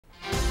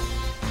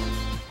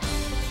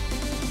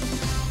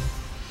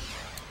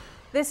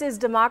This is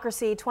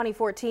Democracy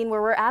 2014,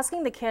 where we're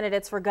asking the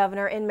candidates for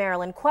governor in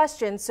Maryland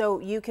questions so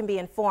you can be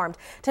informed.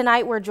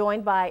 Tonight, we're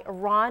joined by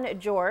Ron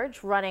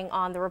George, running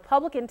on the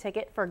Republican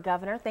ticket for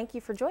governor. Thank you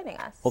for joining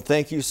us. Well,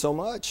 thank you so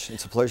much.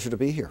 It's a pleasure to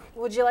be here.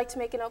 Would you like to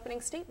make an opening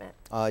statement?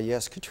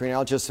 Yes, Katrina,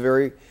 I'll just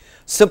very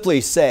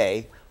simply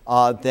say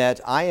that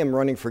I am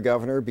running for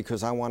governor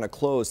because I want to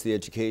close the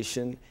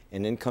education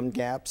and income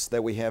gaps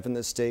that we have in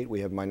this state. We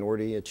have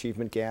minority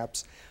achievement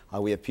gaps.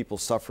 We have people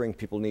suffering,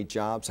 people need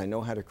jobs. I know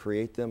how to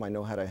create them. I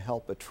know how to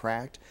help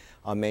attract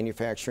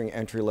manufacturing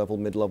entry-level,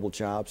 mid-level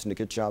jobs and to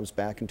get jobs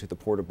back into the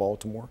Port of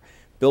Baltimore,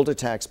 build a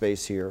tax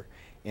base here,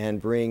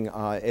 and bring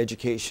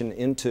education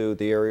into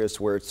the areas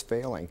where it's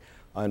failing.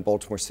 In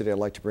Baltimore City, I'd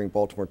like to bring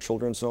Baltimore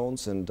Children's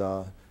Zones, and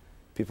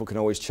people can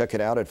always check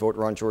it out at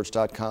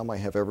voterongeorge.com. I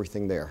have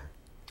everything there.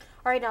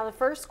 All right, now the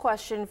first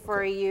question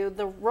for you,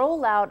 the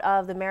rollout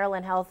of the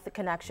Maryland Health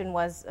Connection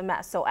was a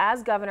mess. So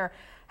as governor,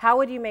 how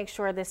would you make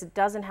sure this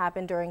doesn't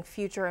happen during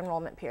future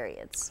enrollment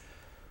periods?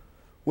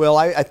 Well,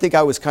 I think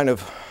I was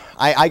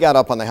I got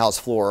up on the House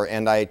floor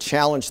and I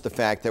challenged the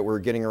fact that we're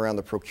getting around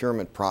the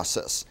procurement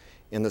process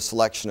in the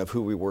selection of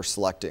who we were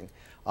selecting.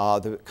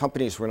 The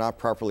companies were not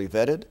properly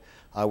vetted.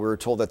 We were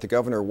told that the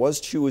governor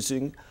was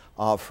choosing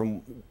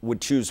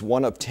would choose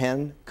one of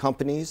 10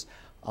 companies,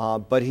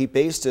 but he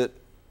based it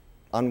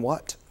on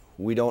what?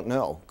 We don't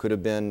know. Could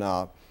have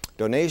been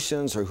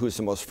donations or who's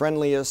the most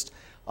friendliest.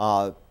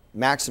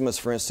 Maximus,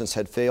 for instance,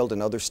 had failed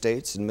in other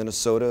states, in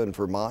Minnesota and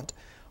Vermont.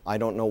 I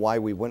don't know why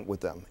we went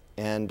with them.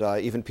 And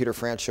even Peter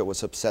Franchot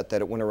was upset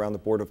that it went around the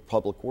Board of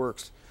Public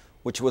Works,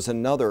 which was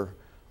another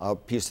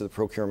piece of the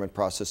procurement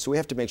process. So we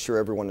have to make sure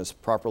everyone is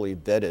properly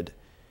vetted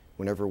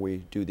whenever we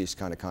do these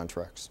kind of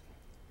contracts.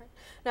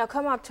 Now,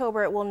 come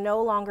October, it will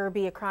no longer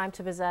be a crime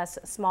to possess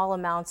small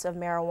amounts of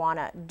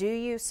marijuana. Do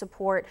you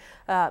support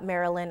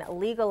Maryland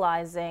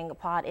legalizing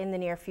pot in the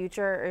near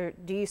future, or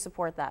do you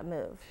support that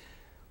move?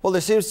 Well, there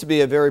seems to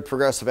be a very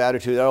progressive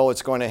attitude that, oh,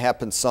 it's going to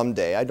happen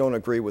someday. I don't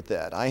agree with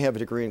that. I have a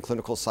degree in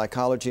clinical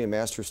psychology, a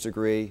master's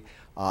degree.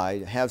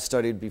 I have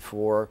studied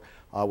before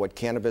what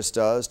cannabis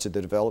does to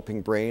the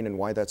developing brain and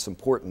why that's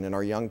important in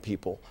our young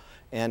people.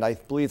 And I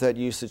believe that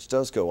usage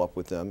does go up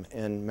with them,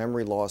 and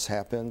memory loss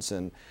happens,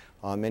 and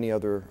many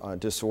other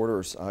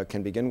disorders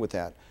can begin with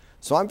that.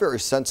 So I'm very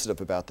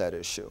sensitive about that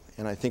issue,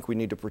 and I think we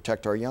need to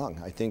protect our young.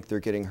 I think they're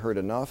getting hurt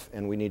enough,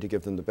 and we need to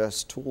give them the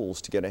best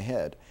tools to get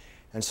ahead.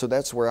 And so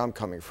that's where I'm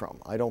coming from.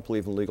 I don't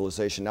believe in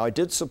legalization. Now, I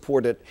did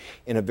support it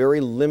in a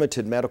very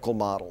limited medical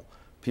model.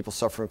 People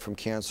suffering from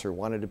cancer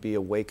wanted to be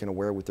awake and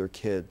aware with their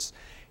kids.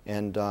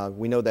 And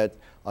we know that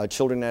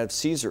children that have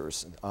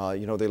seizures,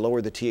 you know, they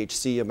lower the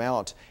THC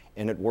amount,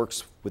 and it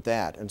works with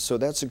that. And so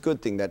that's a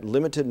good thing. That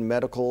limited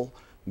medical,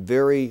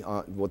 very,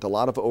 with a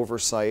lot of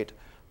oversight,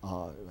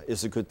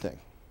 is a good thing.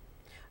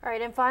 All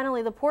right, and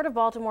finally, the Port of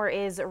Baltimore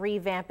is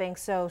revamping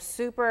so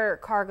super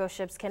cargo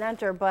ships can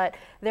enter, but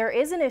there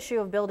is an issue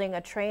of building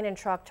a train and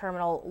truck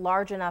terminal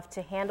large enough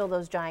to handle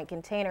those giant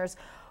containers.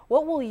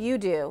 What will you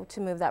do to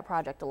move that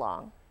project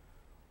along?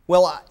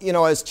 Well, you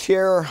know, as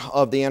chair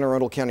of the Anne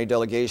Arundel County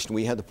delegation,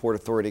 we had the Port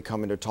Authority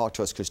come in to talk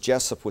to us because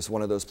Jessup was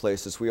one of those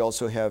places. We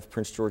also have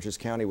Prince George's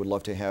County would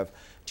love to have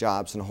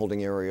jobs in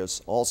holding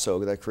areas also.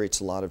 That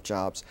creates a lot of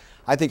jobs.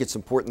 I think it's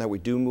important that we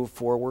do move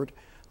forward.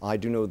 I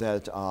do know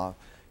that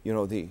you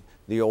know,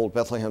 the old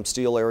Bethlehem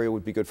Steel area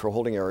would be good for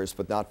holding areas,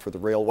 but not for the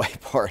railway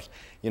part,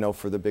 you know,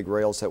 for the big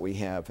rails that we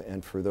have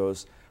and for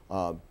those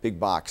big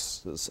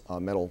boxes,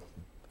 metal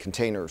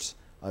containers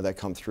that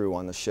come through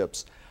on the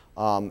ships.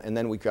 And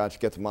then we've got to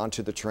get them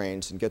onto the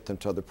trains and get them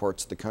to other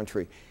parts of the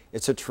country.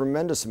 It's a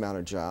tremendous amount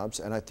of jobs,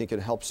 and I think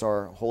it helps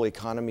our whole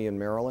economy in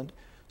Maryland.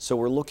 So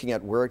we're looking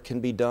at where it can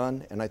be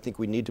done, and I think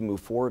we need to move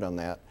forward on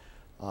that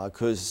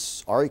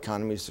because our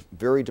economy is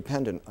very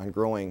dependent on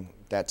growing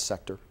that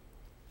sector.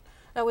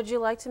 Now, would you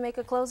like to make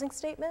a closing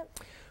statement?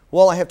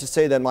 Well, I have to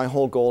say that my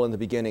whole goal in the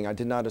beginning, I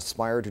did not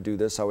aspire to do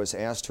this. I was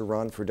asked to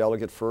run for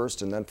delegate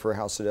first and then for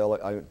House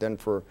of then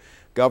for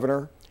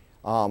governor.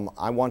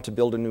 I want to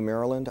build a new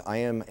Maryland. I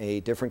am a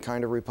different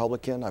kind of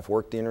Republican. I've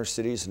worked the inner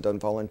cities and done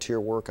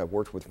volunteer work. I've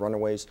worked with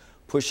runaways,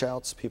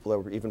 push-outs, people that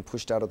were even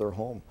pushed out of their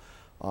home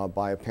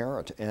by a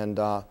parent. And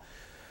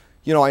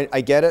you know, I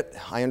get it.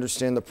 I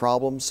understand the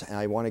problems. And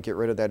I want to get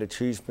rid of that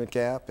achievement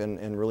gap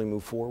and really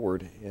move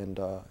forward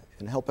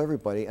and help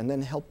everybody, and then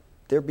help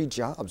there be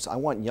jobs. I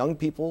want young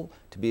people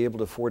to be able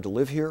to afford to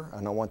live here,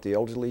 and I want the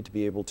elderly to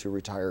be able to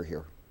retire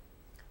here.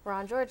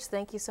 Ron George,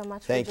 thank you so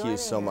much for joining us. Thank you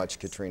so much,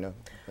 Katrina.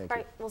 Thank you. All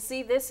right, we'll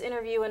see this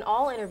interview and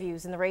all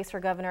interviews in the race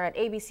for governor at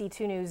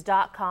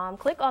abc2news.com.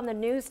 Click on the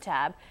News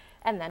tab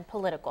and then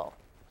Political.